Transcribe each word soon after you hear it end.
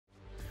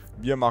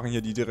Wir machen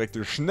hier die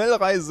direkte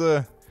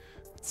Schnellreise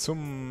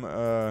zum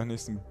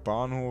nächsten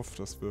Bahnhof.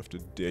 Das dürfte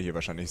der hier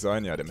wahrscheinlich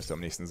sein. Ja, der müsste am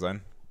nächsten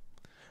sein.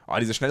 Ah,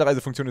 diese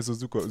Schnellreisefunktion ist so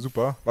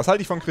super. Was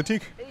halte ich von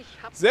Kritik?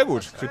 Sehr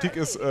gut. Kritik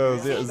ist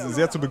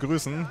sehr zu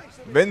begrüßen,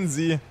 wenn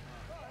sie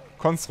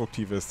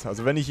konstruktiv ist.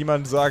 Also wenn nicht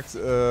jemand sagt,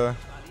 du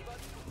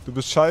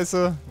bist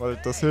scheiße, weil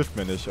das hilft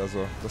mir nicht.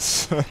 Also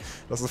das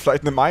ist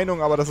vielleicht eine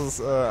Meinung, aber das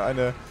ist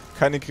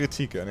keine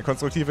Kritik. Eine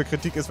konstruktive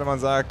Kritik ist, wenn man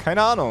sagt,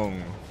 keine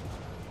Ahnung.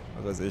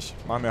 Was weiß ich,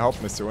 mach mehr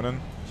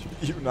Hauptmissionen.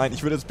 Nein,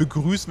 ich würde es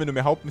begrüßen, wenn du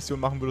mehr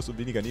Hauptmissionen machen würdest und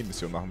weniger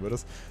Nebenmissionen machen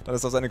würdest. Dann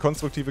ist das eine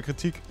konstruktive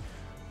Kritik,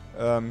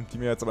 die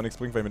mir jetzt aber nichts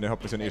bringt, weil ich mit der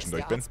Hauptmission eh schon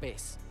durch bin.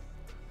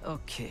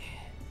 Okay.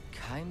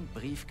 Kein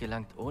Brief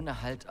gelangt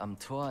ohne Halt am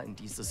Tor in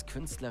dieses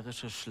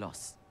künstlerische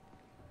Schloss.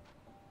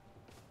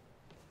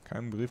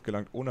 Kein Brief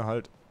gelangt ohne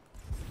Halt.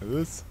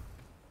 Was?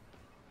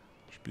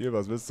 Spiel,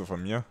 was willst du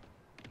von mir?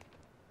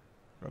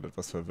 Gerade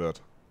etwas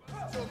verwirrt.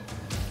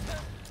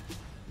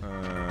 Da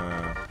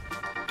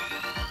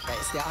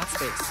ist der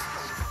Artspace.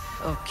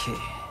 Okay.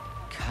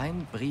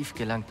 Kein Brief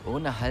gelangt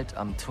ohne Halt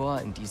am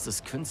Tor in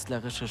dieses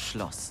künstlerische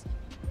Schloss.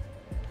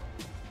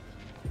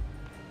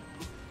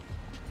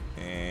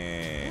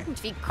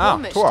 Irgendwie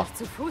komisch, Tor. dich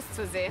zu Fuß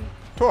zu sehen.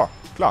 Tor,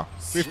 klar.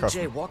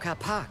 Briefkasten. CJ Walker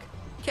Park.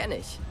 Kenn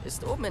ich.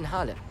 Ist oben in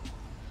Halle.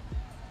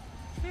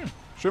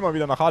 Schön mal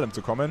wieder nach Harlem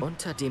zu kommen.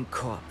 Unter dem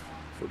Korb,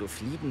 wo du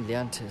fliegen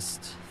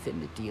lerntest,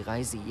 findet die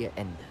Reise ihr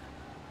Ende.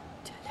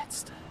 Der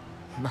letzte.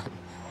 Mann,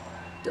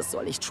 das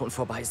soll nicht schon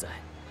vorbei sein.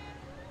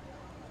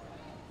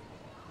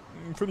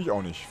 Finde ich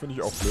auch nicht. Finde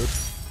ich auch blöd.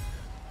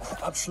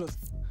 Abschluss.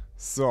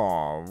 So,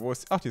 wo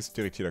ist... Ach, die ist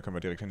direkt hier. Da können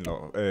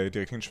wir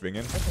direkt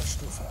hinschwingen.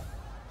 Stufe.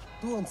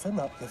 Du und Finn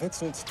habt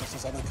gewitzelt, dass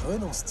es eine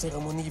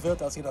Krönungszeremonie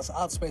wird, als ihr das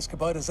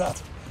Artspace-Gebäude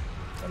saht.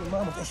 Meine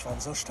Mom und ich waren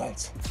so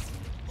stolz.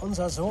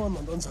 Unser Sohn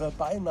und unsere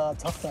beinahe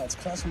Tochter als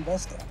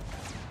Klassenbeste.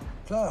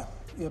 Klar,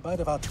 ihr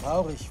beide wart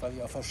traurig, weil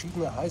ihr auf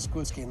verschiedene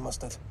Highschools gehen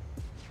musstet.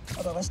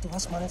 Aber weißt du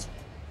was, Miles?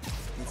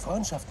 Die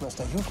Freundschaften aus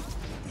der Jugend,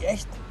 die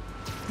echten,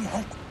 die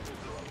halten.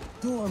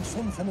 Du und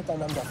Finn findet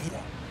einander wieder.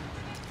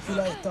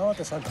 Vielleicht dauert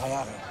es ein paar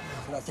Jahre,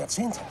 vielleicht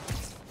Jahrzehnte.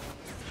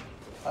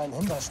 Ein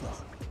Hinweis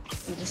noch.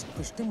 Du bist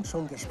bestimmt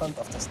schon gespannt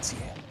auf das Ziel.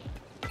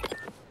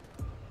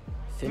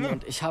 Finn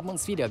und ich haben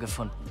uns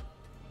wiedergefunden.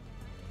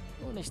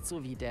 Nur nicht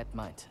so, wie Dad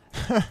meinte.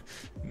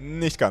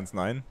 Nicht ganz,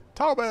 nein.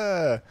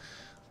 Taube!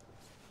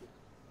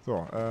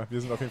 So,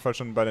 wir sind auf jeden Fall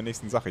schon bei der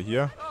nächsten Sache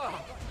hier.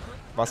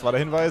 Was war der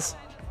Hinweis?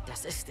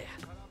 Das ist er.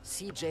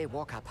 CJ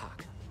Walker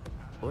Park.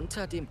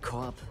 Unter dem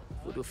Korb,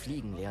 wo du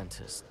fliegen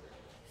lerntest,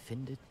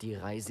 findet die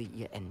Reise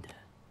ihr Ende.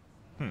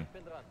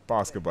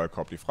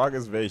 Basketballkorb. Die Frage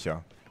ist,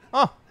 welcher?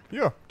 Ah,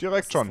 hier,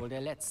 direkt Das ist schon. wohl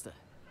der letzte.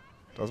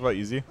 Das war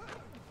easy.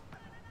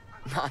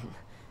 Mann,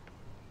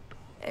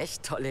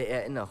 echt tolle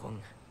Erinnerung.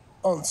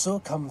 Und so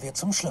kommen wir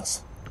zum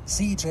Schluss.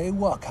 CJ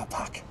Walker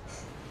Park.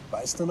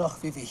 Weißt du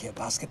noch, wie wir hier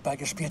Basketball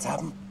gespielt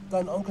haben?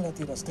 Dein Onkel hat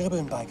dir das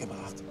Dribbeln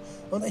beigebracht.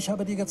 Und ich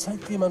habe dir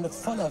gezeigt, wie man mit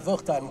voller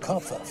Wucht einen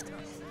Korb wirft.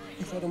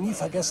 Ich werde nie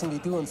vergessen, wie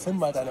du und Finn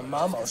mal deine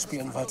Mom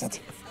ausspielen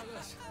wolltet.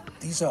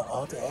 Dieser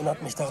Ort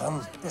erinnert mich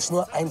daran, dass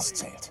nur eins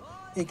zählt.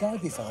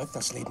 Egal wie verrückt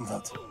das Leben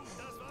wird.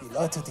 Die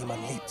Leute, die man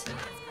liebt.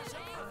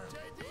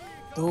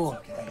 Du,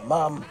 deine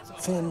Mom,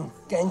 Finn,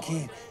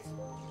 Genki,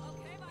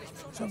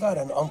 sogar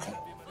dein Onkel.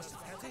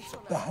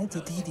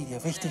 Behalte die, die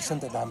dir wichtig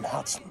sind, in deinem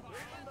Herzen.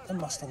 Dann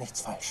machst du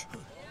nichts falsch.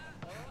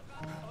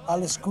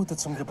 Alles Gute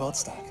zum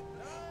Geburtstag.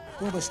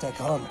 Du bist der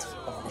Grund,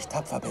 warum ich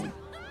tapfer bin.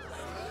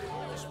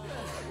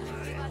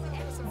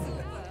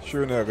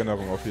 Schöne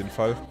Erinnerung auf jeden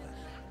Fall.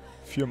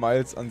 4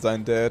 Miles an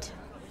seinen Dad.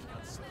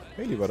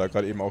 Haley war da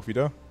gerade eben auch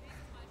wieder.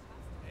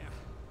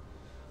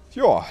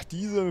 Ja,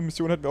 diese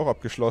Mission hätten wir auch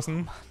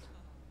abgeschlossen.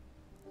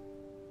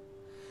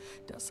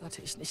 Das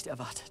hatte ich nicht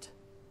erwartet.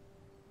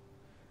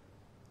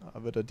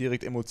 Da wird er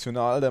direkt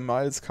emotional, der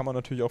Miles. Kann man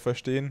natürlich auch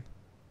verstehen.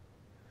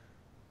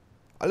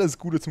 Alles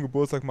Gute zum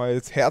Geburtstag,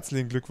 Miles.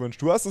 Herzlichen Glückwunsch.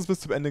 Du hast es bis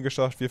zum Ende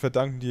geschafft. Wir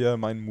verdanken dir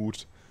meinen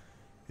Mut.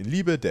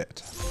 Liebe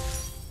Dad.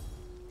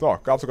 So,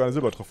 gab sogar eine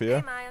Silbertrophäe.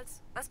 Hey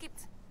Miles, was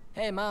gibt's?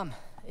 Hey Mom,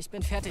 ich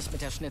bin fertig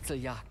mit der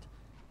Schnitzeljagd.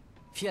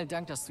 Vielen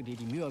Dank, dass du dir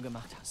die Mühe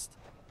gemacht hast.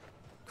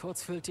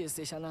 Kurz fühlte es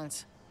sich an,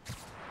 als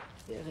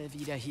wäre er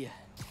wieder hier.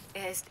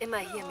 Er ist immer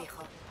hier,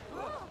 Micho.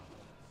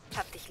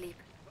 Hab dich lieb.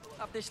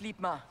 Hab dich lieb,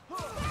 Ma.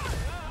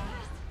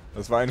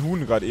 Das war ein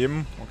Huhn gerade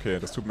eben. Okay,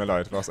 das tut mir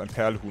leid. War es ein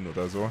Perlhuhn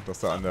oder so? Das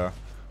da an der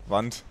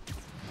Wand.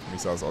 Für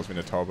mich sah es aus wie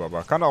eine Taube,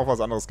 aber kann auch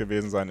was anderes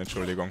gewesen sein.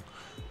 Entschuldigung,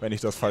 wenn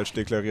ich das falsch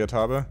deklariert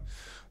habe.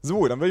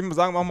 So, dann würde ich mal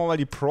sagen, machen wir mal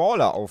die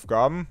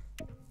Brawler-Aufgaben.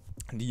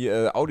 Die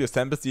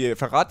Audio-Samples, die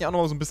verraten ja auch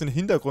noch so ein bisschen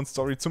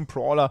Hintergrundstory zum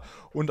Brawler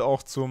und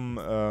auch zum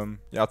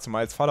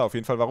Miles Vater auf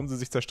jeden Fall, warum sie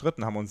sich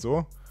zerstritten haben und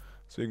so.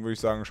 Deswegen würde ich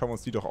sagen, schauen wir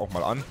uns die doch auch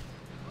mal an.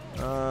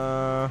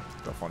 Da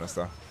vorne ist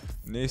der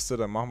nächste,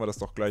 dann machen wir das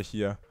doch gleich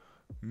hier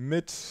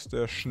mit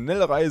der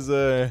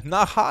Schnellreise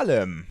nach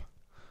Harlem.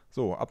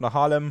 So, ab nach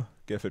Harlem.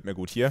 Gefällt mir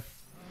gut hier.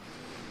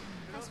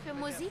 Was für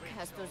Musik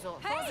hast du so?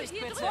 Vorsicht,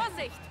 bitte!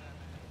 Vorsicht!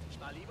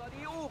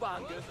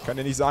 Ich kann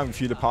dir nicht sagen, wie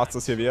viele Parts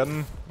das hier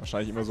werden.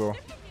 Wahrscheinlich immer so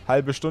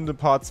halbe Stunde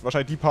Parts.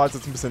 Wahrscheinlich die Parts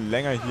jetzt ein bisschen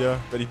länger hier.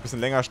 Werde ich ein bisschen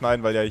länger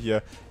schneiden, weil ja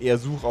hier eher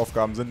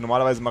Suchaufgaben sind.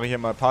 Normalerweise mache ich hier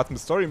mal Parts mit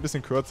Story ein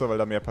bisschen kürzer, weil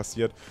da mehr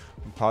passiert.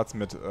 Und Parts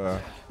mit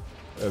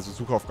so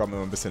Suchaufgaben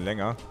immer ein bisschen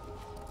länger.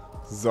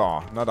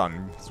 So, na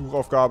dann.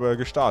 Suchaufgabe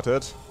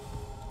gestartet.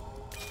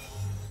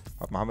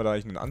 Warte mal, haben wir da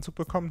eigentlich einen Anzug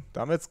bekommen?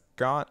 Da haben wir jetzt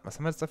gar... Was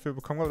haben wir jetzt dafür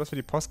bekommen, dass wir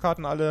die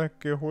Postkarten alle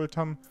geholt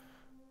haben?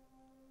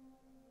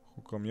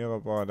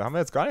 Programmierbar. Da haben wir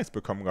jetzt gar nichts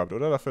bekommen gehabt,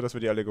 oder? Dafür, dass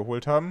wir die alle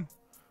geholt haben.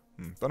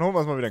 Dann holen wir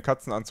uns mal wieder einen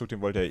Katzenanzug. Den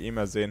wollt ihr ja eh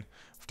mehr sehen.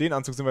 Auf den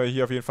Anzug sind wir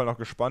hier auf jeden Fall noch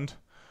gespannt.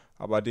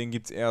 Aber den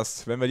gibt's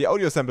erst, wenn wir die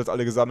Audio-Samples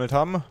alle gesammelt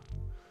haben.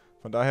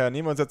 Von daher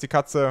nehmen wir uns jetzt die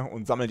Katze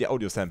und sammeln die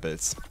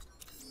Audio-Samples.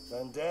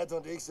 Dein Dad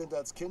und ich sind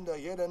als Kinder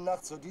jede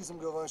Nacht zu diesem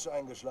Geräusch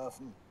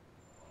eingeschlafen.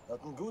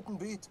 Hat einen guten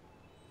Beat.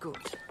 Gut.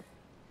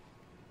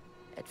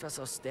 Etwas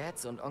aus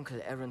Dads und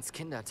Onkel Aarons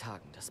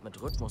Kindertagen, das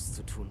mit Rhythmus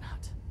zu tun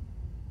hat.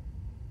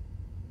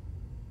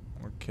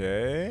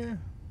 Okay.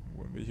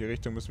 In welche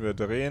Richtung müssen wir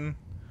drehen?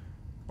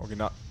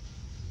 Original.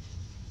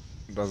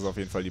 Das ist auf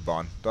jeden Fall die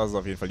Bahn. Das ist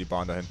auf jeden Fall die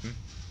Bahn da hinten.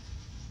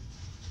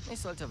 Ich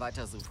sollte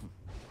weitersuchen.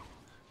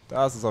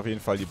 Das ist auf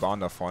jeden Fall die Bahn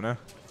da vorne.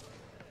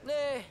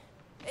 Nee,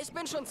 ich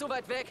bin schon zu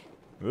weit weg.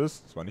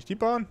 Was? Das war nicht die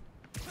Bahn?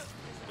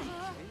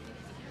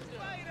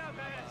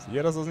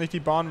 Sicher, dass das nicht die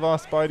Bahn war,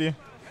 Spidey?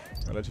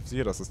 Relativ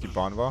sicher, dass das die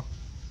Bahn war.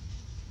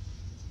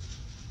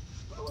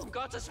 Um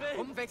Gottes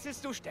Willen!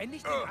 Umwechselst du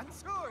ständig den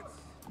Anzug?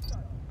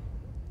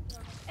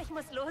 Ich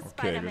muss los, Okay,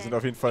 Spiderman. wir sind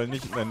auf jeden Fall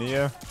nicht in der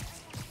Nähe.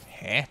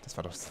 Hä? Das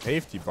war doch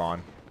safe die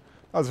Bahn.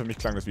 Also für mich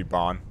klang das wie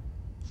Bahn.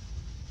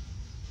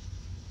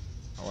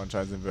 Aber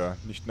anscheinend sind wir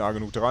nicht nah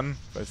genug dran.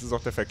 Vielleicht ist es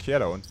auch der Verkehr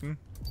da unten.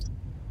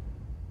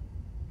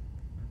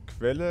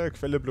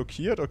 Quelle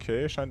blockiert.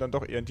 Okay, scheint dann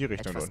doch eher in die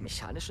Richtung da Etwas unten.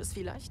 Mechanisches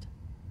vielleicht?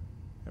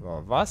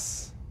 Aber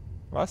was?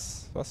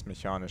 Was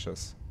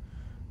Mechanisches?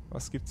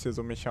 Was gibt's hier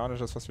so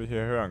Mechanisches, was wir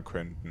hier hören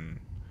könnten?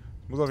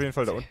 Es muss auf jeden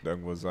Fall da unten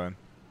irgendwo sein.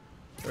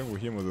 Irgendwo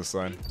hier muss es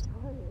sein.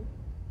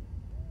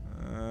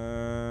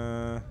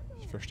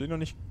 Ich verstehe noch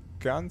nicht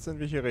ganz, in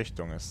welche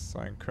Richtung es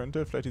sein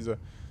könnte. Vielleicht diese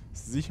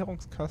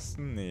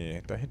Sicherungskasten?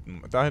 Nee, da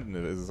hinten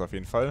ist es auf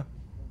jeden Fall.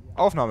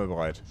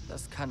 Aufnahmebereit.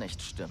 Das kann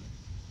nicht stimmen.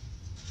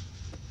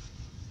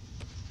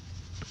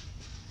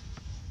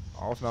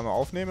 Aufnahme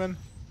aufnehmen.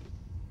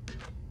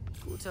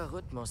 Guter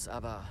Rhythmus,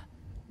 aber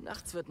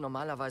nachts wird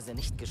normalerweise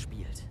nicht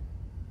gespielt.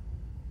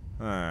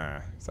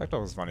 Ich sag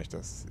doch, es war nicht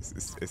das.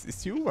 Es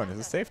ist die U-Bahn. Es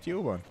ist safe die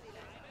U-Bahn.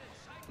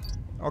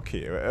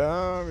 Okay,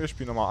 wir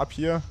spielen nochmal ab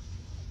hier.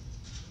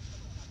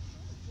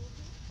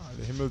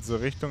 Alle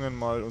Himmelsrichtungen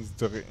mal uns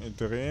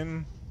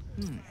drehen.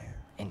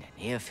 In der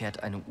Nähe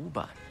fährt eine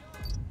U-Bahn.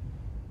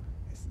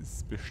 Es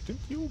ist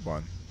bestimmt die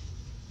U-Bahn.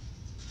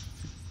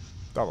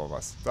 Da war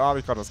was. Da habe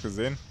ich gerade was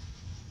gesehen.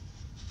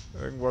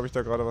 Irgendwo habe ich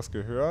da gerade was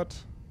gehört.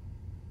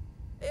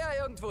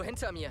 Ja, irgendwo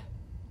hinter mir.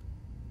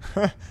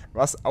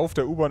 Was? Auf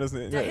der U-Bahn ist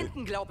eine... Da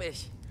hinten, glaube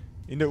ich.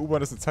 In der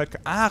U-Bahn ist eine Zeit...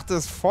 Ach,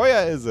 das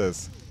Feuer ist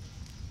es.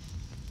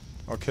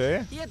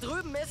 Okay. Hier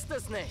drüben ist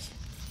es nicht.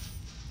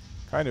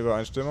 Keine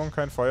Übereinstimmung,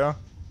 kein Feuer.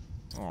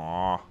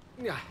 Oh.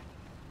 Ja.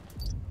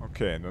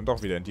 Okay, dann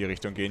doch wieder in die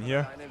Richtung gehen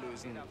hier.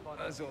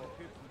 Also,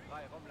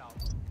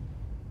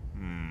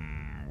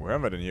 Wo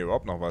hören wir denn hier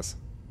überhaupt noch was?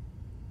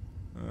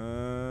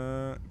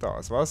 Da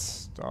ist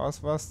was. Da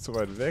ist was. Zu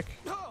weit weg.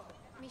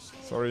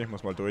 Sorry, ich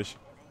muss mal durch.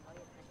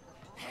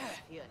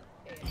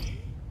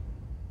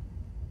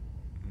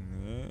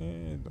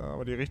 Nee,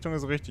 aber die Richtung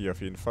ist richtig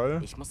auf jeden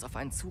Fall. Ich muss auf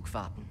einen Zug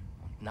warten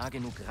und nah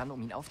genug ran,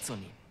 um ihn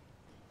aufzunehmen.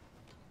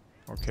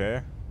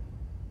 Okay.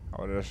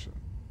 Aber der...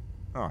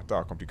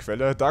 da kommt die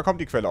Quelle. Da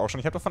kommt die Quelle auch schon.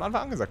 Ich habe doch von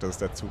Anfang an gesagt, dass es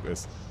der Zug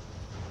ist.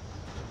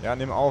 Ja,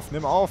 nimm auf,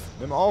 nimm auf,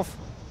 nimm auf.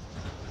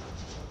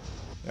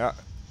 Ja,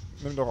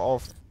 nimm doch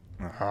auf.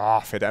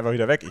 Fährt er einfach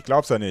wieder weg. Ich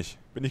glaub's ja nicht.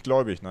 Bin ich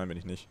gläubig? Nein, bin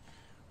ich nicht.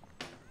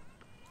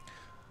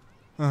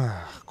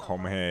 Ach,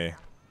 komm, hey.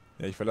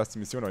 Ja, ich verlasse die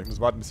Mission, aber ich muss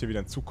warten, bis hier wieder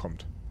ein Zug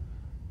kommt.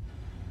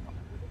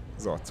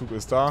 So, Zug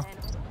ist da.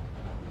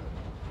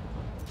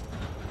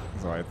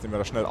 So, jetzt nehmen wir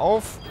das schnell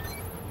auf.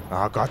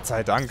 Ah, Gott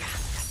sei Dank.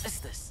 Was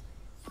ist es?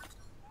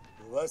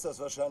 Du weißt das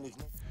wahrscheinlich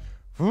nicht.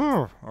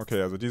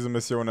 Okay, also diese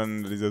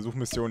Missionen, diese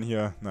Suchmission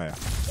hier, naja.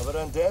 Aber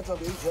dein Dad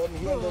und ich haben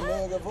hier in der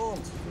Nähe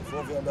gewohnt,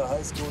 bevor wir in der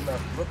Highschool nach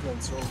Brooklyn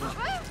zogen.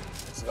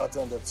 Das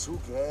Rattern der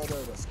Zugräder,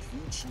 das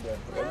Quietschen der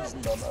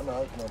Bremsen beim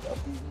Anhalten und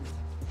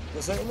Abbiegen.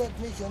 Das erinnert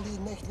mich an die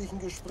nächtlichen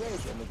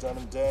Gespräche mit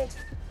deinem Dad.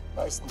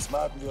 Meistens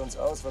malten wir uns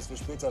aus, was wir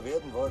später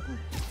werden wollten.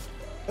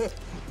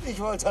 Ich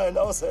wollte ein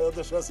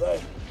Außerirdischer sein.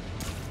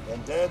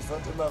 Dein Dad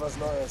fand immer was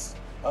Neues.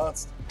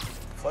 Arzt,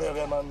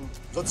 Feuerwehrmann,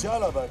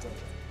 Sozialarbeiter.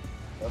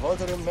 Er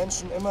wollte den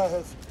Menschen immer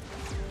helfen.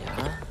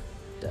 Ja,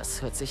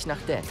 das hört sich nach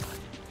Dad an.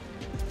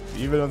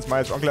 Wie will uns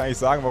Miles Onkel eigentlich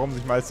sagen, warum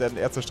sich Miles Dad und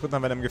er zerstritten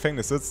haben, wenn er im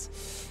Gefängnis sitzt?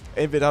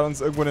 Entweder hat er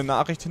uns irgendwo eine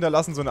Nachricht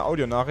hinterlassen, so eine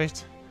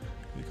Audionachricht,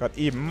 wie gerade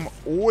eben,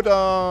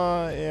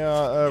 oder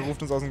er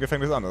ruft uns aus dem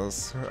Gefängnis an.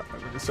 Das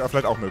ist ja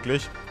vielleicht auch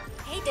möglich.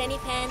 Hey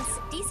Danny-Fans,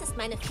 dies ist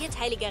meine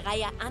 4-teilige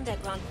Reihe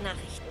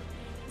Underground-Nachrichten.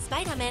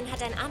 Spiderman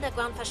hat ein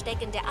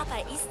Underground-Versteck in der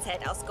Upper East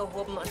Side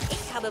ausgehoben und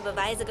ich habe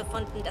Beweise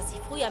gefunden, dass sie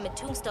früher mit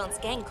Tombstones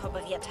Gang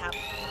kooperiert haben.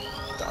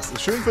 Das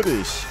ist schön für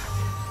dich.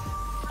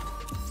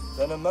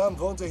 Deine Mom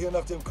wohnte hier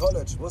nach dem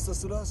College,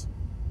 wusstest du das?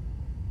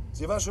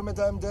 Sie war schon mit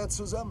deinem Dad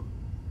zusammen.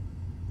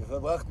 Wir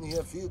verbrachten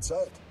hier viel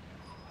Zeit.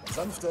 Ein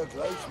sanfter,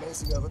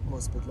 gleichmäßiger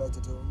Rhythmus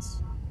begleitete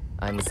uns.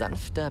 Ein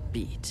sanfter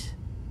Beat.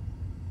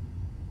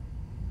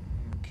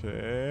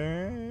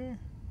 Okay.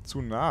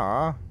 Zu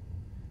nah.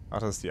 Ach,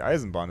 das ist die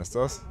Eisenbahn, ist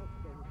das?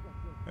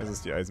 Es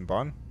ist die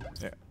Eisenbahn.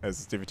 Ja, es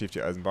ist definitiv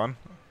die Eisenbahn.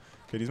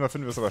 Okay, diesmal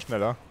finden wir es aber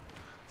schneller.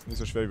 Ist nicht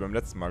so schwer wie beim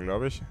letzten Mal,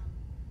 glaube ich.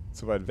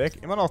 Zu weit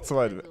weg. Immer noch zu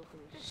weit weg.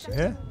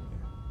 Hä?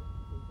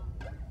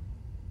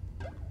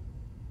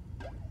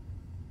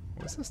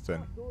 Wo ist es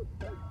denn? So.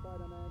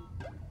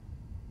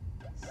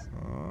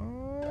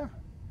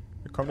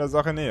 Wir kommen der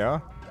Sache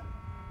näher.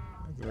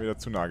 Jetzt sind wir wieder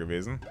zu nah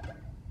gewesen.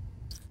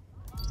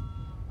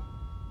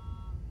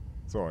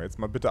 So, jetzt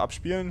mal bitte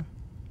abspielen.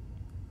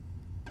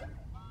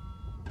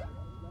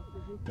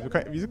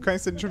 Wieso kann ich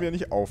es denn schon wieder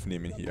nicht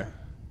aufnehmen hier?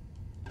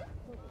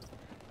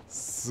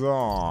 So,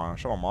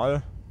 schauen wir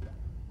mal,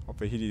 ob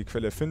wir hier die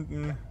Quelle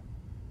finden.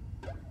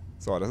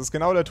 So, das ist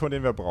genau der Ton,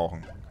 den wir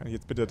brauchen. Kann ich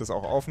jetzt bitte das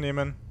auch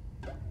aufnehmen?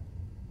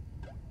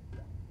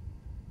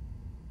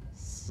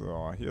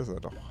 So, hier ist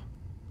er doch.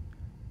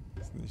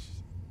 Ist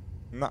nicht...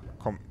 Na,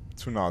 komm,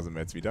 zu nah sind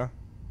wir jetzt wieder.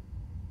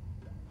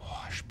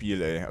 Oh,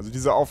 Spiel, ey. Also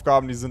diese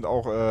Aufgaben, die sind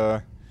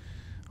auch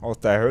aus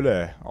der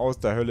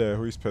Hölle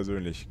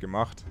höchstpersönlich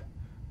gemacht.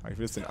 Aber ich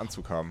will jetzt den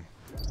Anzug haben.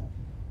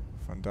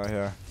 Von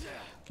daher,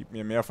 gib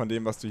mir mehr von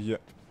dem, was du hier...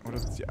 Oh,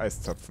 das sind die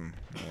Eiszapfen.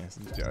 Nee, das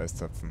sind nicht die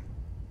Eiszapfen.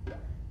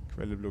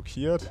 Quelle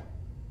blockiert.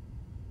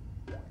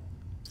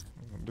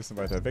 Ein bisschen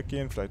weiter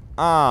weggehen, vielleicht...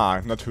 Ah,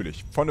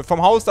 natürlich.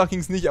 Vom Hausdach ging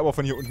es nicht, aber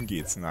von hier unten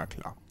geht's. Na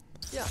klar.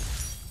 Ja,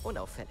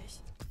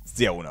 unauffällig.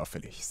 Sehr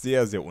unauffällig.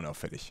 Sehr, sehr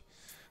unauffällig.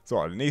 So,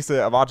 der nächste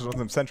erwartet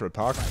uns im Central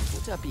Park. Ein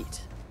guter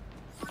Beat.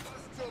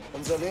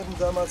 Unser Leben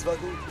damals war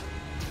gut.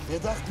 Wir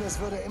dachten, es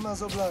würde immer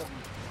so bleiben.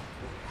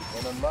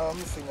 Meine Mom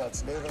fing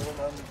als Lehrerin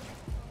an.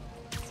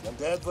 Mein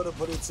Dad wurde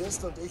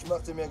Polizist und ich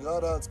machte mir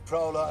gerade als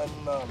Prowler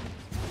einen Namen.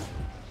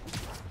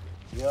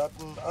 Wir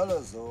hatten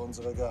alle so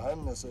unsere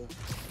Geheimnisse.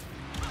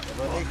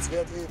 Aber nichts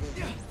währt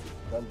ewig.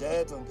 Mein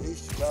Dad und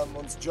ich kamen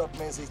uns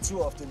jobmäßig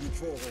zu oft in die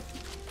Quere.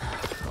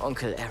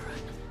 Onkel Aaron,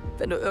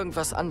 wenn du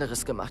irgendwas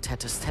anderes gemacht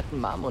hättest, hätten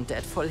Mom und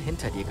Dad voll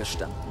hinter dir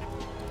gestanden.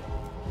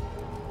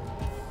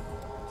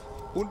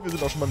 Und wir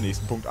sind auch schon beim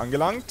nächsten Punkt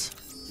angelangt.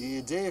 Die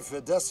Idee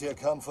für das hier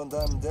kam von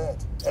deinem Dad.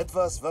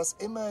 Etwas, was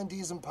immer in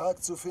diesem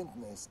Park zu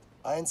finden ist.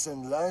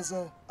 Einzeln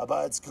leise, aber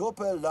als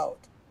Gruppe laut.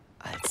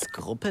 Als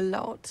Gruppe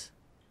laut?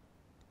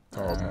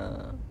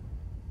 Tauben.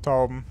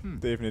 Tauben.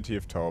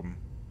 Definitiv Tauben.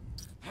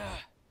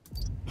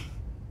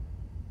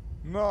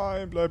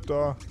 Nein, bleib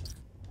da.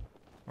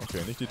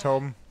 Okay, nicht die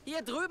Tauben.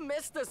 Hier drüben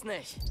ist es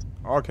nicht.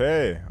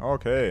 Okay,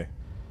 okay.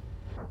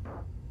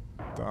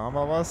 Da haben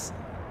wir was.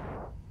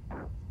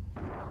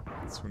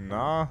 Zu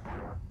nah.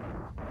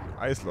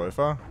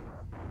 Eisläufer.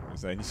 Die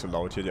sind eigentlich nicht so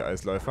laut hier, die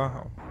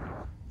Eisläufer.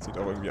 Sieht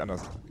auch irgendwie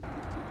anders.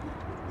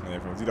 Nee,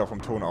 sieht auch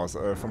vom Ton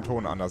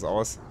anders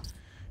aus.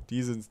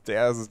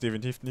 Der ist es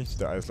definitiv nicht,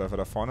 der Eisläufer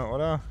da vorne,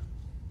 oder?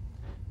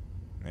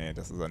 Nee,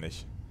 das ist er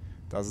nicht.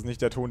 Das ist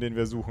nicht der Ton, den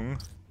wir suchen.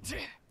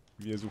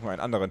 Wir suchen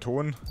einen anderen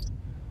Ton.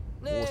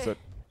 Nee,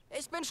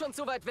 ich bin schon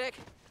zu weit weg.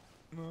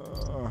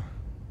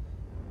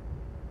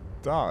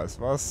 Da ist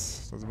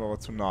was. Da sind wir aber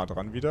zu nah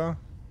dran wieder.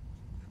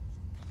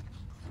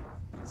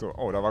 So,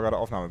 oh, da war gerade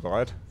Aufnahme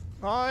bereit.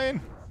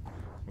 Nein!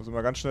 Muss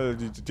immer ganz schnell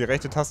die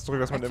rechte Taste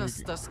drücken, dass man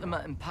Etwas, das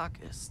immer im Park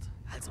ist.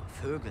 Also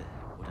Vögel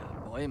oder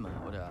Bäume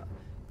oder...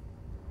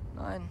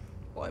 Nein,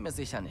 Bäume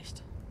sicher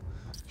nicht.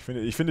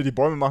 Ich finde, die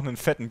Bäume machen einen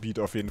fetten Beat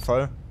auf jeden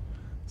Fall.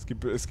 Es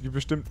gibt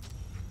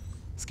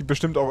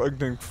bestimmt auch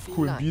irgendeinen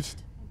coolen Beat.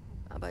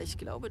 Aber ich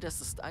glaube,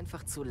 das ist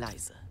einfach zu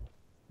leise.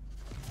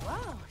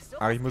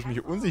 Ach, ich muss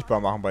mich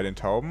unsichtbar machen bei den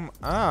Tauben.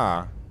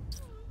 Ah,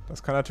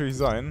 das kann natürlich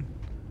sein.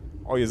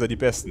 Oh, ihr seid die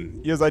Besten.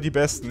 Ihr seid die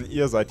Besten.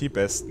 Ihr seid die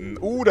Besten.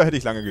 Da hätte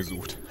ich lange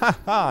gesucht.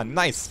 Haha,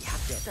 nice. Wie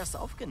habt ihr das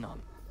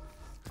aufgenommen?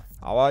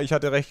 Aber ich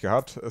hatte recht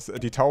gehabt.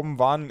 Die Tauben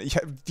waren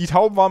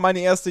meine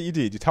erste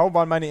Idee.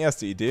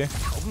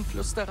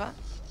 Taubenflüsterer?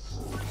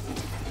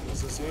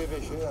 Das ist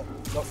ewig her.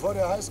 Noch vor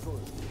der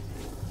Highschool.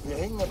 Wir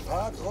hingen im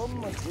Park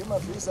rum und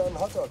jemand ließ einen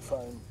Hotdog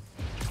fallen.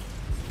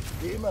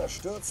 Wie immer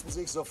stürzten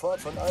sich sofort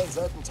von allen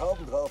Seiten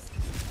Tauben drauf.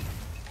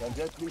 Mein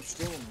Dad blieb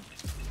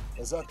stehen.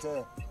 Er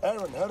sagte,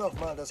 Aaron, hör doch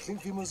mal, das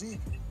klingt wie Musik.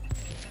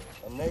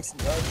 Am nächsten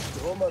Tag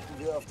stromerten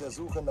wir auf der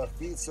Suche nach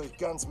Beats durch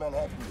ganz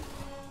Manhattan.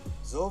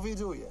 So wie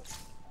du jetzt.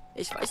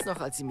 Ich weiß noch,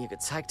 als sie mir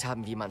gezeigt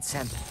haben, wie man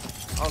samplet.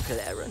 Onkel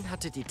Aaron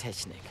hatte die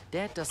Technik,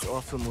 Dad das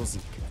Ohr für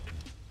Musik.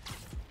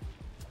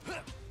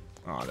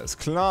 Alles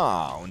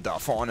klar. Und da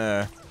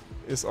vorne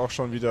ist auch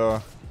schon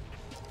wieder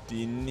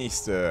die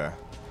nächste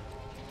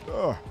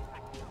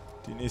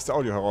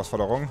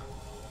Audio-Herausforderung.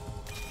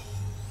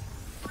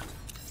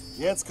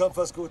 Jetzt kommt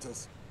was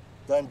Gutes.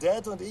 Dein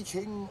Dad und ich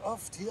hingen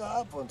oft hier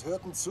ab und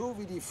hörten zu,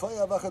 wie die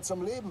Feuerwache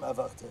zum Leben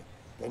erwachte.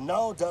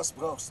 Genau das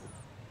brauchst du.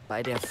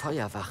 Bei der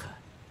Feuerwache.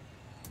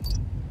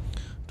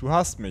 Du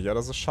hast mich, ja,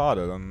 das ist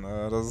schade. Dann,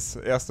 das ist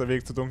erster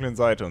Weg zur dunklen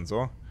Seite und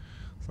so.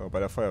 So, bei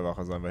der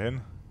Feuerwache sollen wir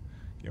hin.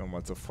 Gehen wir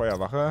mal zur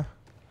Feuerwache.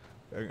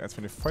 Irgendeins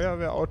von den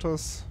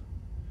Feuerwehrautos.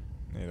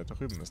 Ne, da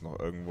drüben ist noch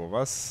irgendwo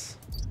was.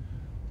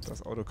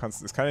 Das Auto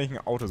kannst... Es kann ja nicht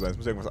ein Auto sein, es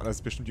muss irgendwas anderes. Das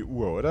ist bestimmt die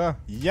Uhr, oder?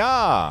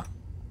 Ja!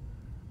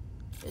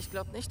 Ich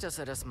glaube nicht, dass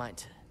er das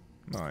meinte.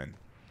 Nein.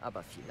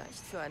 Aber vielleicht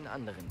für einen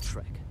anderen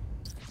Track.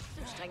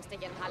 Du strengst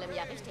dich in Harlem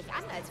ja richtig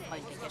an als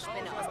freundliche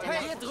Spinne aus der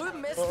Hier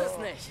drüben ist es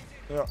nicht.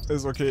 Ja,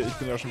 ist okay. Ich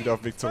bin ja schon wieder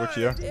auf dem Weg zurück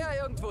hier.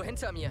 Er irgendwo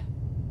hinter mir.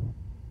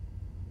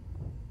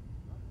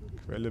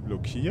 Quelle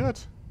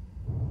blockiert.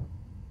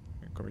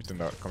 Komme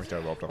ich da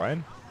überhaupt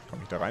rein?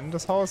 Komme ich da rein in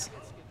das Haus?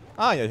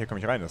 Ah, ja, hier komme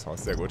ich rein in das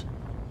Haus. Sehr gut.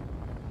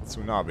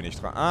 Zu nah bin ich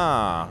dran.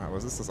 Ah, aber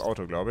es ist das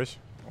Auto, glaube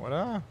ich.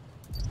 Oder?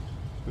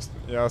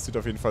 Ja, es sieht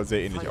auf jeden Fall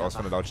sehr ähnlich aus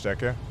von der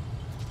Lautstärke.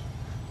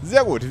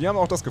 Sehr gut, wir haben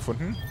auch das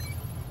gefunden.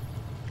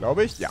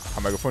 Glaube ich. Ja,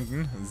 haben wir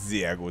gefunden.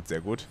 Sehr gut,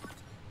 sehr gut.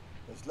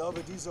 Ich glaube,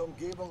 diese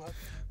Umgebung hat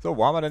So,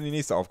 wo haben wir denn die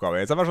nächste Aufgabe?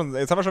 Jetzt haben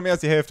wir schon mehr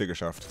als die Hälfte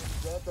geschafft.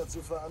 Dad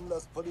dazu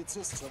veranlasst,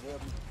 Polizist zu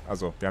werden.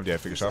 Also, wir haben die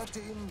Hälfte Ich geschafft. sagte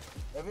ihm,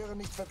 er wäre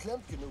nicht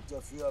verklemmt genug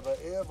dafür, aber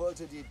er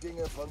wollte die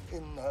Dinge von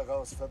innen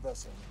heraus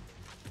verbessern.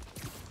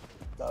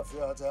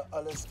 Dafür hat er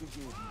alles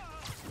gegeben.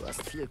 Du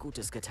hast viel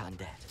Gutes getan,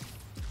 Dad.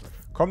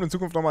 Kommt in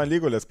Zukunft nochmal ein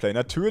Lego-Let's Play.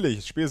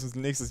 Natürlich, spätestens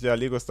nächstes Jahr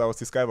Lego Star Wars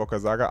die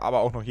Skywalker-Saga,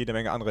 aber auch noch jede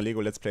Menge andere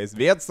Lego-Let's Plays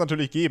wird es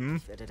natürlich geben.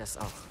 Ich werde das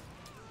auch.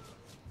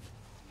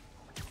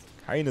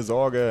 Keine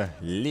Sorge,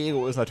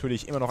 Lego ist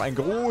natürlich immer noch ein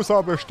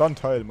großer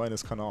Bestandteil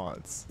meines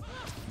Kanals.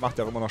 Macht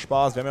ja auch immer noch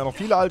Spaß. Wir haben ja noch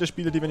viele alte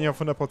Spiele, die wir nicht auf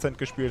 100%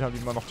 gespielt haben,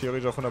 die man noch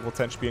theoretisch auf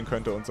 100% spielen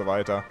könnte und so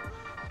weiter.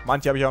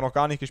 Manche habe ich auch noch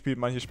gar nicht gespielt,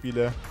 manche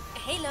Spiele.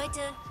 Hey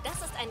Leute, das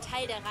ist ein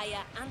Teil der Reihe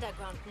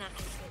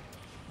Underground-Nachrichten.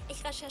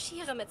 Ich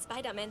recherchiere mit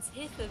Spidermans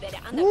Hilfe, wer der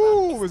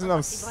Underground ist Wir sind und am...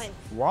 was sie wollen.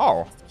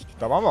 Wow,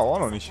 da waren wir aber auch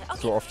noch nicht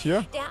so oft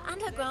hier. Der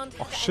Underground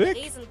Ach, hat schick.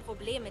 ein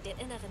Riesenproblem mit den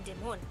inneren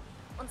Dämonen.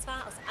 Und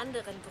zwar aus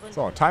anderen Gründen.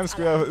 So, Times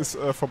Square ist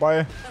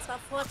vorbei. Das war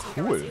vor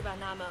Cool. Tigers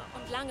Übernahme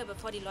und lange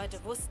bevor die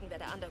Leute wussten, wer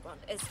der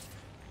Underground ist.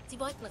 Sie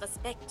wollten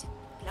Respekt,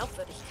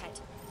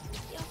 Glaubwürdigkeit,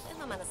 wie auch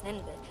immer man es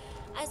nennen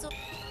will. Also,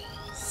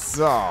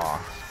 So.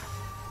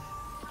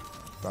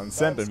 Dann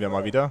samplen wir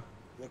mal wieder.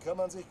 Hier kann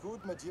man sich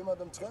gut mit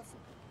jemandem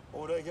treffen.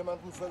 Oder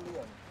jemanden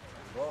verlieren.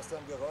 Du brauchst ein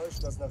Geräusch,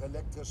 das nach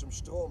elektrischem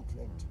Strom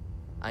klingt.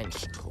 Ein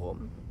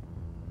Strom?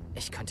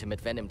 Ich könnte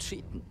mit Venom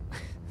cheaten.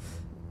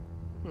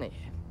 Nee.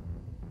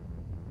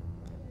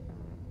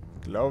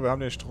 Ich glaube, wir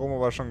haben den Strom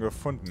aber schon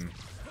gefunden.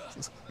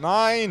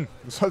 Nein!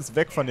 Du sollst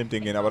weg von dem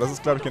Ding gehen. Aber das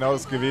ist, glaube ich, genau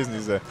das gewesen,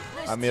 diese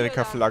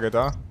Amerika-Flagge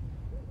da.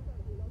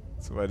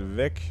 Zu weit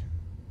weg.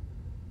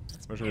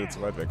 Jetzt sind wir schon wieder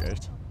zu weit weg,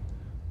 echt.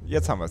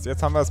 Jetzt haben wir es.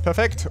 Jetzt haben wir es.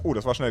 Perfekt. Oh,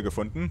 das war schnell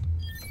gefunden.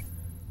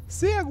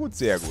 Sehr gut,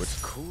 sehr gut.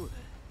 Cool.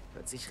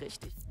 Hört sich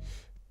richtig.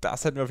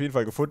 Das hätten wir auf jeden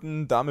Fall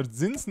gefunden. Damit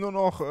sind es nur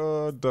noch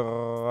 3,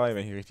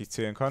 wenn ich richtig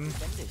zählen kann.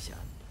 Wendig an.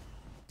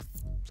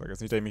 Sag jetzt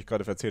nicht, dass ich mich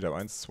gerade verzählt habe.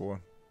 1, 2,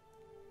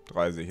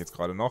 3 sehe ich jetzt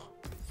gerade noch.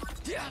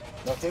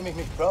 Nachdem ich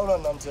mich Prowler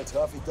nannte,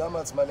 traf ich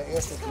damals meine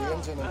erste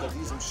Klientin unter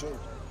diesem Schild.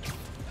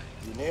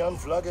 Die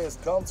Neonflagge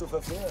ist kaum zu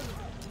verfehlen.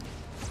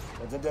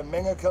 Und in der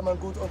Menge kann man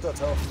gut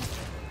untertauchen.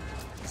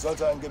 Es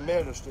sollte ein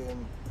Gemälde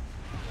stehen.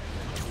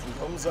 Als ich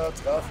mich umsah,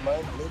 traf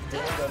mein Blick den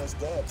deines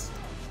Dads,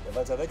 der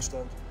weiter weg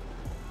stand.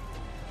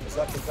 Er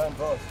sagte kein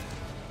Wort,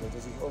 drehte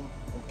sich um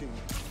und ging.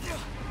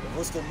 Er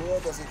wusste nur,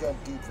 dass ich ein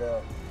Dieb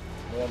war.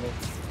 Mehr nicht.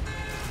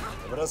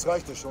 Aber das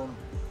reichte schon.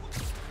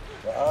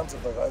 Er ahnte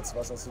bereits,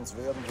 was aus uns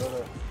werden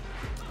würde.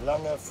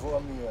 Lange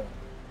vor mir.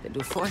 Wenn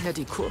du vorher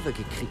die Kurve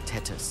gekriegt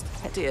hättest,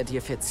 hätte er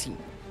dir verziehen.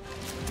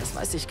 Das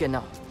weiß ich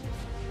genau.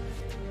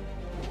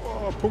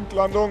 Oh,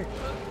 Punktlandung.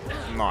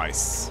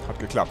 Nice. Hat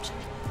geklappt.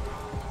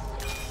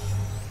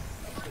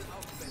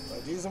 Bei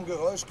diesem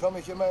Geräusch komme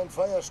ich immer in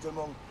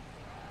Feierstimmung.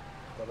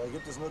 Dabei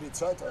gibt es nur die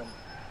Zeit an.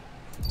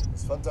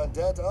 Das fand dein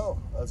Dad auch,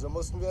 also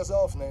mussten wir es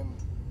aufnehmen.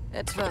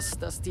 Etwas,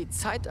 das die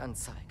Zeit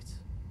anzeigt.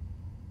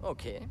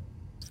 Okay.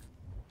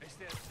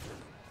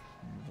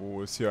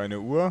 Wo ist hier eine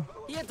Uhr?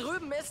 Hier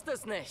drüben ist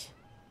es nicht.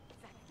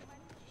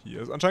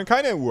 Hier ist anscheinend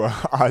keine Uhr.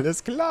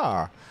 Alles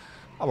klar.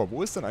 Aber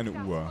wo ist denn eine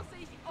Uhr?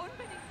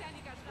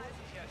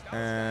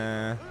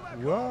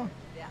 Uhr?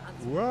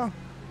 Uhr?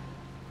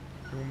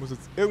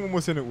 Irgendwo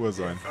muss hier eine Uhr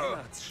sein.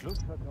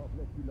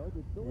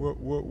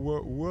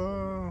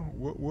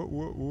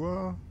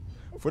 Uhr.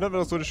 Vorhin hatten wir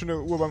doch so eine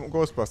schöne Uhr beim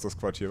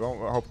Ghostbusters-Quartier,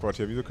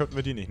 Hauptquartier. Wieso könnten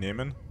wir die nicht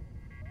nehmen?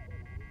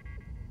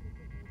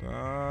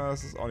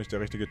 Das ist auch nicht der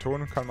richtige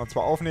Ton. Kann man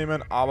zwar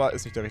aufnehmen, aber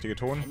ist nicht der richtige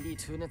Ton.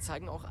 Handytöne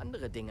zeigen auch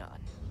andere Dinge an.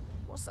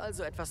 Muss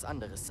also etwas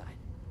anderes sein.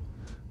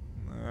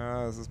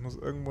 Ja, es muss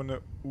irgendwo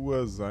eine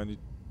Uhr sein, die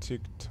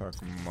Tick-Tack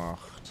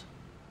macht.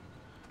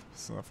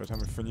 So, vielleicht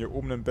haben wir von hier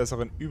oben einen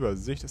besseren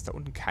Übersicht. Ist da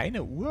unten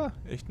keine Uhr?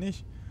 Echt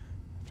nicht?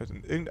 Vielleicht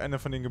in irgendeiner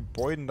von den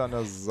Gebäuden da an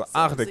der Seite.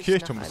 Ach, der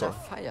Kirchturm muss doch.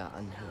 Feier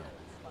anhören.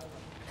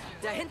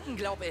 Da hinten,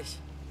 glaube ich.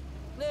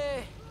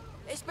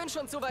 Nee, ich bin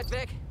schon zu weit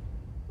weg.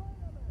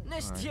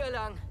 Nicht hier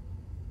lang.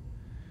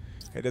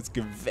 Hätte jetzt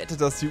gewettet,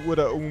 dass die Uhr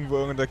da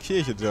irgendwo in der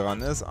Kirche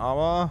dran ist,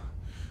 aber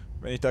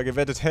wenn ich da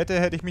gewettet hätte,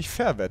 hätte ich mich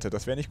verwettet.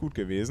 Das wäre nicht gut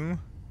gewesen.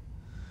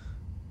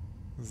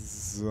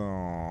 So.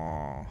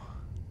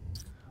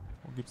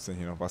 Wo gibt's denn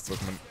hier noch was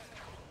man...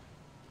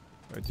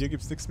 Bei dir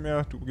gibt's nichts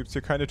mehr. Du gibst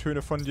hier keine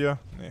Töne von dir.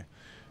 Nee,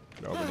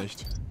 glaube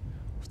nicht.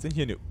 Was ist denn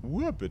hier eine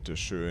Uhr,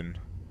 bitteschön?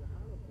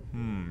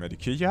 Ja, die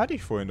Kirche hatte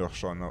ich vorhin doch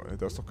schon.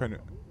 Da ist doch keine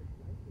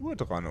Uhr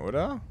dran,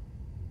 oder?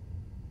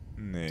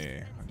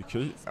 Nee, die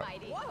Kirche...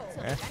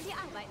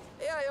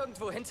 Ja,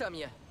 irgendwo hinter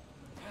mir.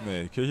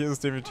 Nee, Kirche ist es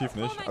definitiv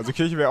nicht. Also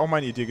Kirche wäre auch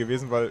meine Idee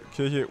gewesen, weil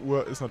Kirche,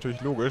 Uhr ist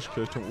natürlich logisch.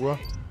 Kirchturm, Uhr.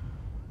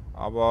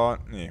 Aber,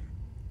 nee.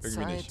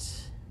 Irgendwie Zeit,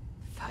 nicht.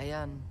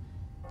 feiern,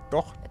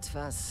 Doch.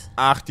 etwas,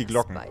 Ach, die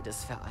Glocken.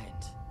 beides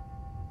vereint.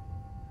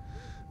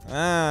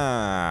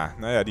 Ah,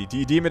 naja,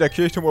 die Idee mit der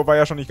Kirchturmuhr war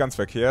ja schon nicht ganz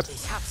verkehrt.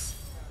 Ich hab's.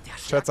 Der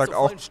Chat sagt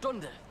auch,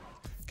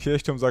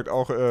 Kirchturm sagt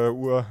auch,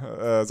 Uhr,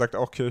 sagt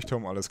auch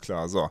Kirchturm, alles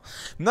klar. So.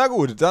 Na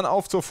gut, dann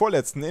auf zur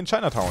vorletzten in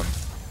Chinatown.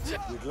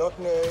 Die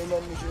Glocken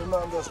erinnern mich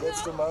immer an das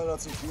letzte Mal,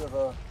 als ich hier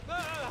war.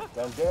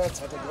 Dein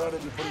Dad hatte gerade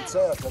die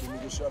Polizeiakademie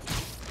geschafft.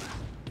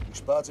 Ich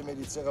sparte mir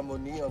die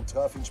Zeremonie und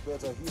traf ihn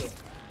später hier.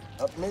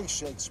 Hab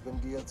Milchshakes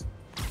spendiert.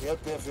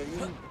 Erdbeer für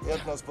ihn,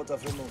 Erdnussbutter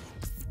für mich.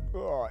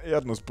 Oh,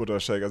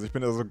 Erdnussbuttershake. Also ich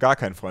bin also gar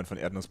kein Freund von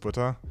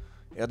Erdnussbutter.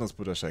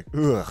 Erdnussbuttershake.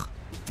 Ugh.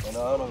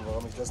 Keine Ahnung,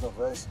 warum ich das noch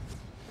weiß.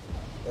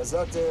 Er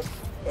sagte,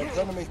 er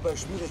könne mich bei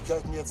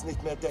Schwierigkeiten jetzt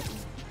nicht mehr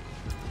decken.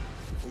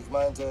 Ich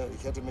meinte,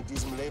 ich hätte mit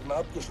diesem Leben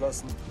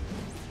abgeschlossen.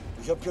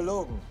 Ich habe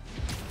gelogen.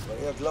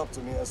 Aber er glaubte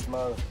mir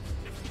erstmal.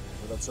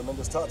 Oder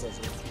zumindest tat er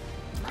so.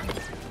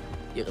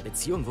 Ihre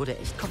Beziehung wurde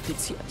echt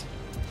kompliziert.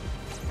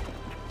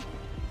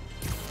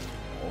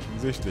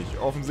 Offensichtlich,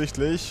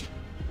 offensichtlich.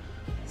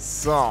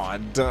 So,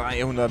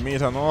 300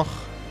 Meter noch.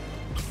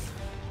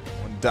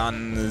 Und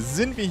dann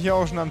sind wir hier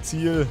auch schon am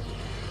Ziel.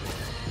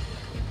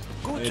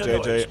 Gute JJ,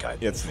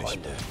 Neuigkeiten, jetzt nicht.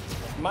 Freunde.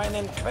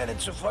 Meinen Quellen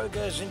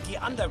zufolge sind die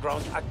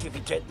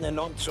Underground-Aktivitäten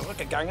enorm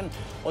zurückgegangen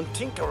und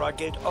Tinkerer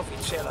gilt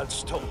offiziell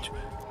als tot.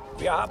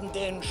 Wir haben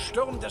den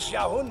Sturm des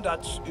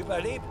Jahrhunderts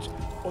überlebt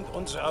und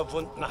unsere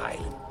Wunden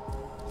heilen.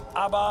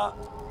 Aber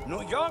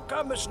New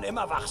Yorker müssen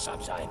immer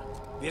wachsam sein.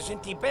 Wir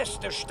sind die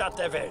beste Stadt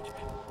der Welt.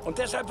 Und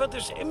deshalb wird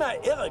es immer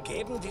Irre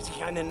geben, die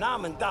sich einen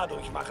Namen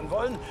dadurch machen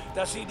wollen,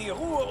 dass sie die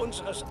Ruhe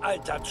unseres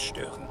Alltags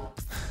stören.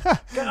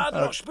 Gerade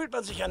noch spült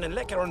man sich einen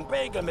leckeren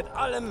Bagel mit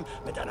allem,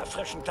 mit einer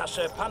frischen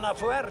Tasse Panna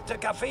Fuerte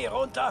Kaffee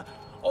runter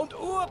und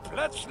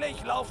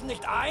urplötzlich laufen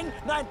nicht ein,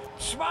 nein,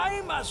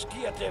 zwei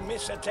maskierte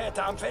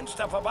Missetäter am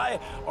Fenster vorbei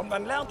und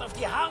man lernt auf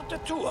die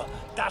harte Tour,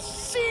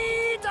 das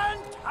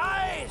siedend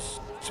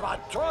heiß, zwar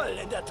toll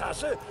in der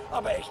Tasse,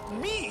 aber echt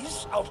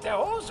mies auf der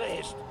Hose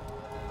ist.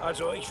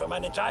 Also ich für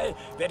meinen Teil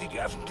werde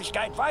die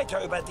Öffentlichkeit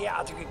weiter über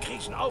derartige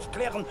Krisen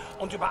aufklären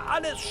und über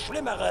alles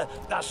Schlimmere,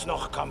 das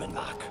noch kommen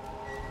mag.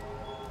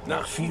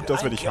 Nach viel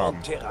das will ich Einkehr haben.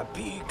 und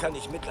Therapie kann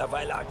ich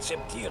mittlerweile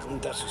akzeptieren,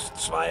 dass es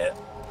zwei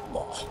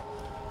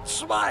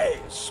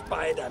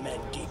Spiderman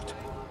gibt.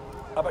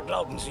 Aber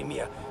glauben Sie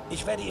mir,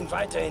 ich werde Ihnen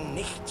weiterhin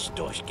nichts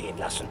durchgehen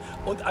lassen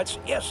und als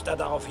Erster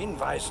darauf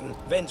hinweisen,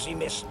 wenn Sie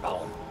Mist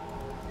bauen.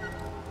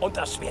 Und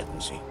das werden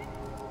Sie.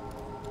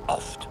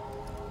 Oft.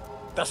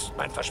 Das ist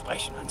mein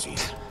Versprechen an Sie.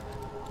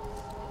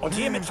 Und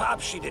hiermit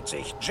verabschiedet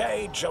sich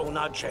J.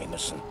 Jonah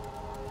Jameson.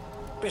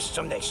 Bis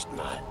zum nächsten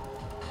Mal.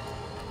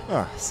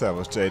 Ah,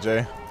 servus,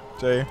 JJ.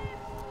 Jay.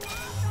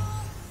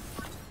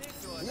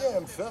 Hier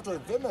im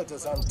Viertel wimmelt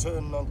es an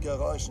Tönen und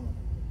Geräuschen.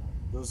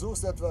 Du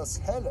suchst etwas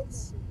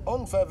Helles,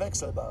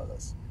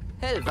 Unverwechselbares.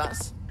 Hell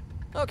was?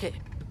 Okay.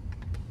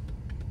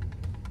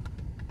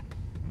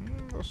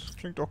 Das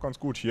klingt doch ganz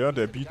gut hier,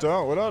 der Beat da,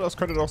 oder? Das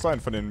könnte doch sein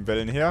von den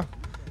Wellen her.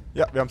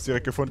 Ja, wir haben es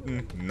direkt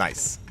gefunden.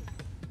 Nice.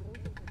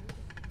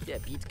 Der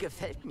Beat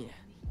gefällt mir.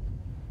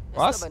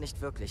 Was? Ist aber nicht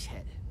wirklich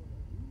hell.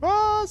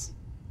 Was?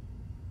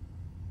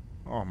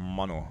 Oh,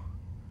 Manno.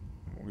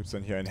 Wo gibt's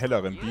denn hier einen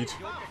helleren Beat?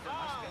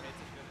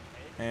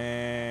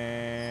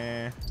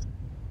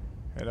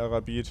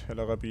 Hellerer Beat,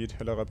 hellerer Beat,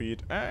 hellerer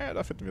Beat.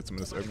 Da finden wir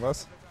zumindest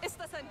irgendwas. Ist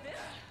das ein Bild?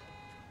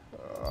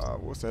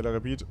 Wo ist der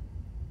hellere Beat?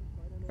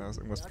 Da ist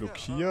irgendwas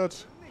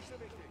blockiert.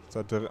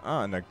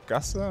 In der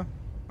Gasse.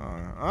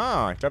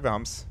 Ich glaube, wir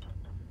haben's.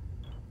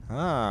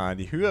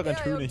 Die höheren Ja,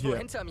 Töne irgendwo hier.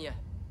 hinter mir.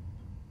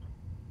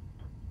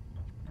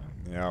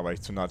 Ja, weil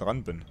ich zu nah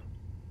dran bin.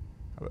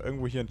 Aber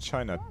irgendwo hier in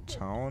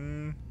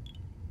Chinatown.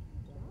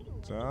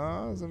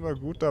 Da sind wir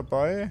gut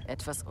dabei.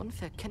 Etwas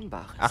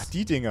Unverkennbares. Ach,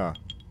 die Dinger.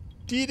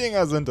 Die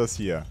Dinger sind das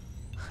hier.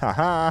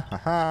 Haha,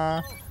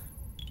 haha.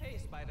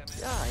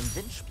 Ja, ein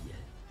Windspiel.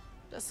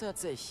 Das hört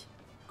sich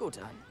gut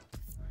an.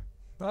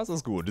 Das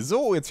ist gut.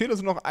 So, jetzt fehlt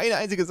uns nur noch eine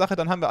einzige Sache,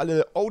 dann haben wir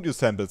alle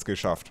Audio-Samples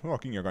geschafft. Oh,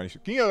 ging ja gar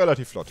nicht. Ging ja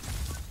relativ flott.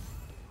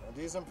 An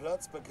diesem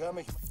Platz bekam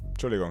ich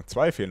Entschuldigung,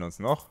 2 fehlen uns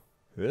noch.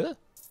 Hä?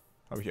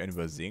 Habe ich einen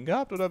übersehen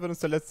gehabt oder wird uns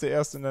der letzte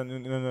erst in der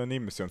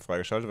Nebenmission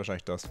freigeschaltet?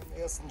 Wahrscheinlich das.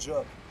 meinen ersten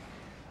Job.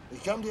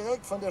 Ich kam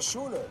direkt von der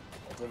Schule,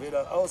 hatte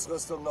weder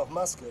Ausrüstung noch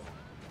Maske.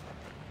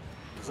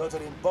 Ich sollte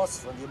den Boss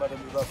von jemandem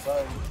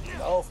überfallen,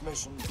 ihn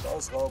aufmischen,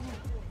 ausrauben.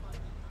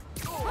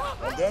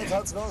 Mein Dad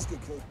hat's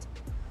rausgekriegt.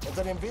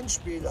 Unter dem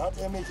Windspiel hat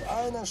er mich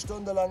 1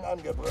 Stunde lang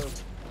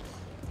angebrüllt.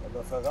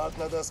 Aber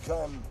verraten hat das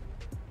keinem.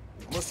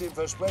 Ich musste ihm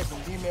versprechen,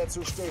 nie mehr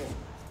zu stehlen.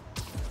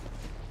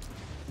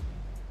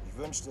 Ich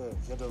wünschte,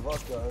 ich hätte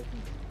Wort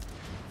gehalten.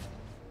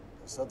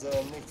 Das hat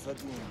er nicht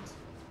verdient.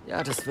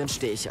 Ja, das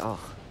wünschte ich auch.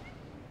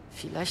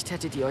 Vielleicht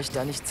hättet ihr euch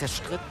da nicht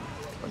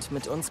zerstritten. Und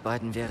mit uns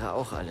beiden wäre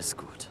auch alles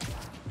gut.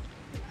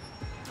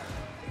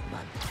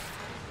 Mann.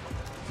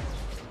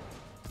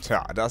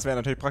 Tja, das wäre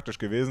natürlich praktisch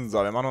gewesen.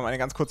 So, wir machen noch eine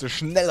ganz kurze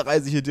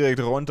Schnellreise hier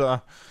direkt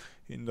runter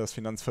in das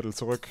Finanzviertel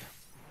zurück.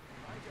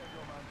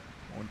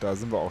 Und da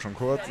sind wir auch schon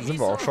kurz. Sind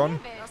wir auch schon.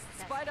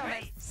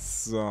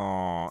 So,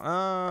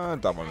 da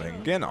wollen wir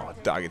hin. Genau,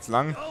 da geht's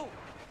lang.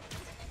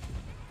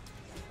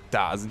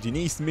 Da sind die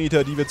nächsten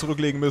Meter, die wir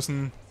zurücklegen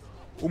müssen,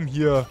 um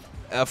hier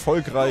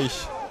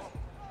erfolgreich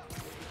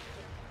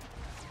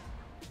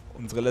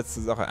unsere letzte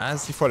Sache,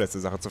 das ist die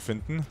vorletzte Sache zu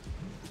finden.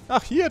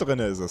 Ach, hier drin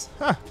ist es.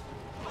 Ha,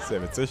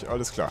 sehr witzig,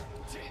 alles klar.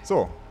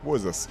 So, wo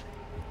ist es?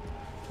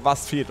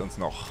 Was fehlt uns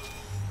noch?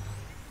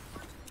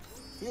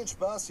 Viel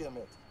Spaß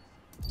hiermit.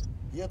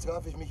 Hier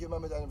traf ich mich immer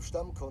mit einem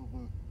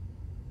Stammkunden.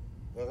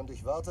 Während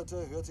ich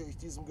wartete, hörte ich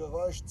diesem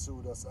Geräusch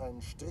zu, das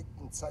einen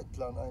strikten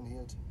Zeitplan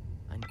einhielt.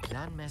 Ein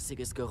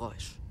planmäßiges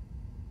Geräusch.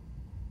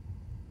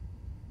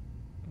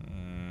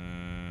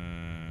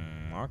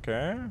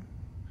 Okay.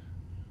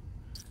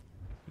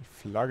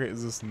 Die Flagge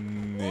ist es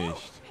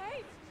nicht.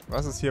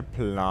 Was ist hier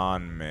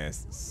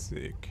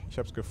planmäßig? Ich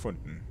hab's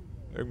gefunden.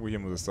 Irgendwo hier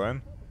muss es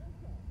sein.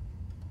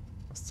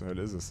 Was zur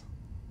Hölle ist es?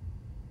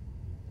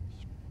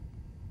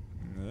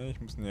 Nee, ich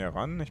muss näher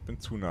ran. Ich bin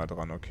zu nah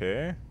dran,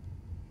 okay.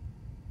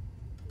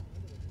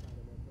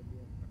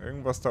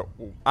 Irgendwas da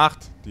oben. Ach,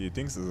 die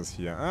Dings ist es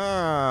hier.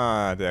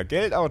 Ah, der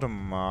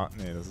Geldautomat.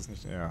 Nee, das ist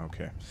nicht... Ja,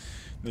 okay.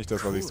 Nicht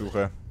das, was ich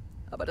suche.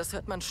 Aber das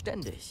hört man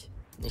ständig.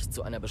 Nicht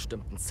zu einer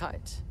bestimmten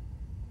Zeit.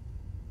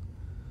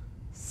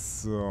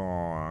 So,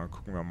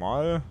 gucken wir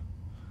mal,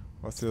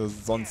 was hier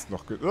sonst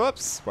noch...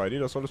 Ups, Spidey,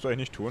 das solltest du eigentlich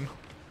nicht tun.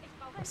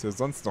 Was hier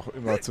sonst noch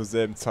immer zur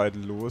selben Zeit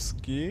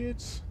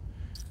losgeht.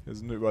 Hier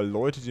sind nur überall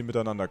Leute, die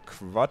miteinander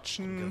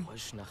quatschen.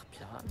 Geräusch nach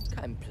Plan?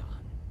 Kein Plan.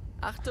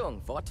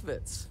 Achtung,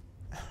 Wortwitz.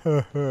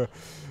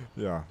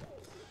 Ja.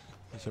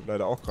 Ich habe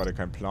leider auch gerade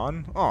keinen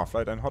Plan. Oh,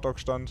 vielleicht ein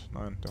Hotdog-Stand.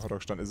 Nein, der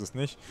Hotdog-Stand ist es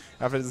nicht.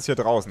 Ja, vielleicht ist es hier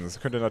draußen. Das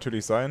könnte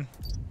natürlich sein.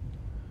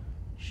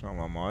 Schauen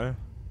wir mal.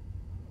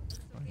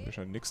 Hier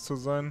scheint nichts zu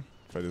sein.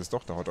 Vielleicht ist es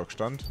doch der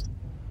Hotdog-Stand.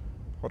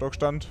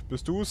 Hotdog-Stand,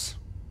 bist du's?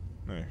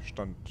 Nee,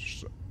 Stand.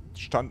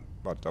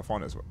 Warte, da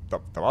vorne ist... Da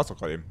war es doch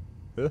gerade eben.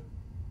 Hä?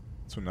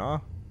 Zu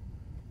nah?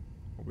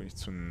 Wo bin ich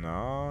zu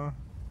nah?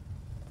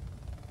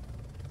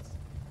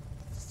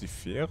 Ist das die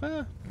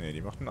Fähre? Nee,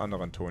 die macht einen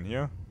anderen Ton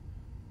hier.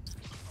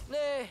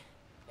 Nee,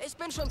 ich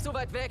bin schon zu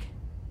weit weg.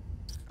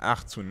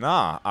 Ach, zu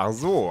nah. Ach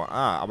so.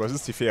 Ah, aber es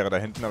ist die Fähre da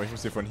hinten, aber ich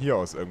muss die von hier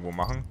aus irgendwo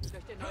machen.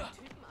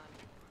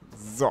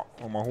 So,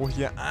 mal hoch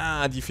hier.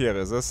 Ah, die Fähre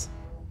ist es.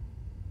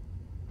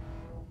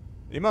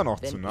 Immer noch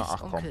zu nah. Ach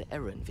komm. Wenn ich Onkel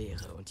Aaron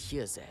wäre und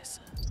hier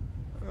säße.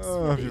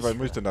 Wie weit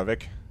muss ich denn da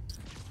weg?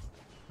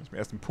 Muss ich mir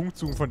erst einen Punkt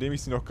suchen, von dem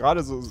ich sie noch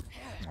gerade so...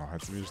 Oh,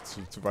 jetzt bin ich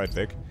zu weit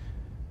weg.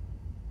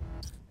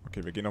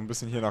 Okay, wir gehen noch ein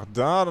bisschen hier nach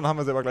da, dann haben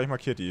wir sie aber gleich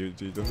markiert. Dann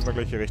sind wir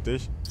gleich hier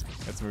richtig.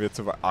 Jetzt sind wir wieder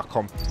zu weit. Ach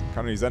komm,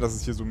 kann doch nicht sein, dass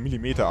es hier so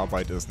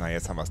Millimeterarbeit ist. Na,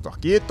 jetzt haben wir es doch.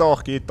 Geht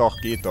doch, geht doch,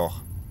 geht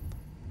doch.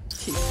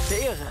 Die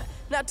Fähre,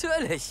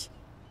 natürlich.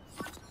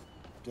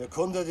 Der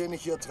Kunde, den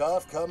ich hier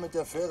traf, kam mit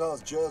der Fähre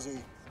aus Jersey.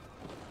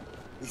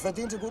 Ich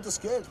verdiente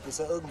gutes Geld, bis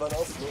er irgendwann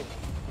aufflog.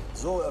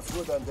 So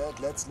erfuhr dein Dad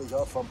letztlich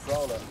auch vom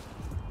Prowler.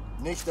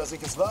 Nicht, dass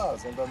ich es war,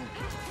 sondern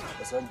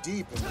dass ein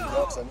Dieb in New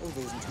York sein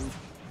Unwesen trieb.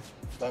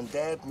 Dein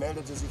Dad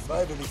meldete sich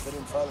freiwillig für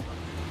den Fall.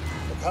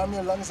 Er kam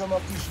mir langsam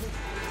auf die Schliche.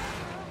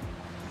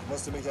 Ich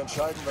musste mich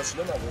entscheiden, was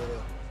schlimmer wäre.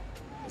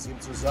 Es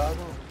ihm zu sagen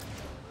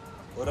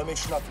oder mich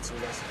schnappen zu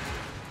lassen.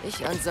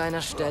 Ich an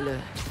seiner Stelle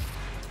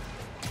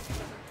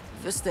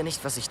wüsste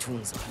nicht, was ich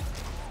tun soll.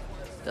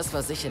 Das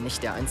war sicher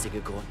nicht der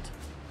einzige Grund.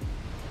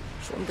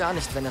 Schon gar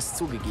nicht, wenn er es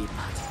zugegeben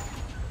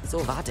hat.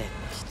 So war Dad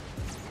nicht.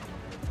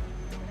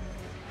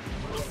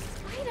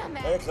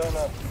 Hey,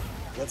 Kleiner.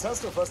 Jetzt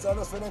hast du fast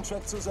alles für den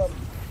Track zusammen.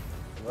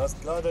 Du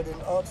hast gerade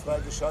den Ort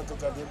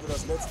freigeschaltet, an dem du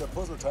das letzte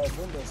Puzzleteil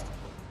findest.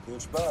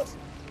 Viel Spaß.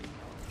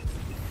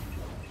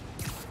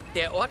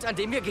 Der Ort, an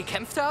dem wir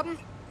gekämpft haben?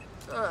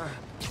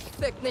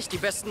 Weckt nicht die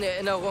besten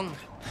Erinnerungen.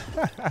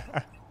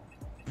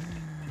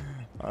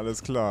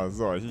 Alles klar.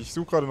 So, ich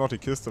suche gerade noch die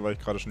Kiste, weil ich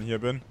gerade schon hier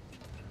bin.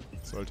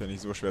 Sollte ja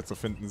nicht so schwer zu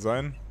finden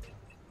sein.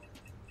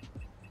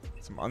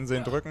 Zum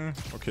Ansehen drücken.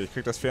 Okay, ich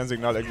krieg das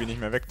Fernsignal irgendwie nicht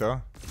mehr weg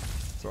da.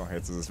 So,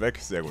 jetzt ist es weg.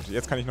 Sehr gut.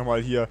 Jetzt kann ich nochmal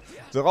hier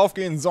drauf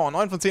gehen. So,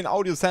 9 von 10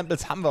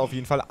 Audio-Samples haben wir auf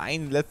jeden Fall.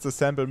 Ein letztes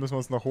Sample müssen wir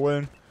uns noch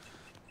holen.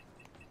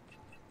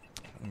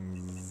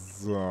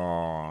 So.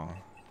 Mal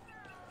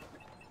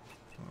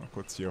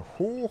kurz hier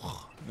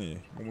hoch.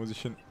 Nee, wo muss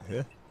ich hin?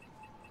 Hä?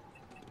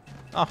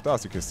 Ach, da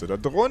ist die Kiste. Da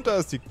drunter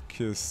ist die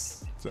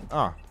Kiste.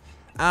 Ah,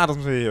 das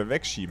müssen wir hier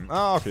wegschieben.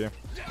 Ah, okay.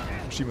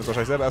 Schieben wir uns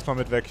wahrscheinlich selber erstmal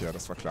mit weg. Ja,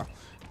 das war klar.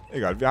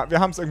 Egal, wir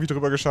haben es irgendwie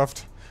drüber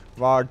geschafft.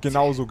 War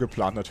genauso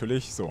geplant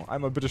natürlich. So,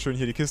 einmal bitteschön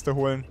hier die Kiste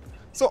holen.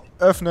 So,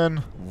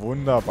 öffnen.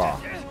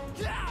 Wunderbar.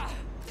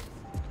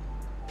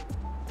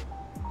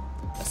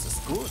 Das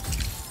ist gut.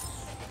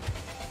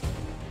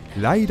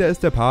 Leider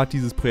ist der Part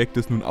dieses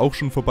Projektes nun auch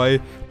schon vorbei,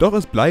 doch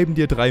es bleiben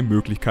dir 3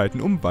 Möglichkeiten,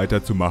 um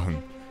weiterzumachen.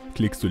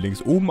 Klickst du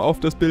links oben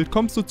auf das Bild,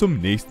 kommst du zum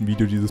nächsten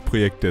Video dieses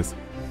Projektes.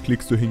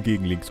 Klickst du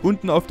hingegen links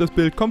unten auf das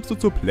Bild, kommst du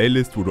zur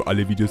Playlist, wo du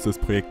alle Videos des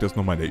Projektes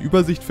nochmal in der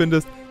Übersicht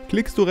findest.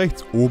 Klickst du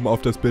rechts oben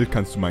auf das Bild,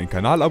 kannst du meinen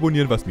Kanal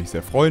abonnieren, was mich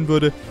sehr freuen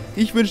würde.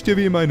 Ich wünsche dir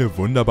wie immer eine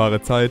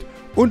wunderbare Zeit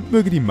und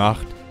möge die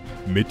Macht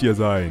mit dir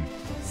sein.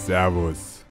 Servus.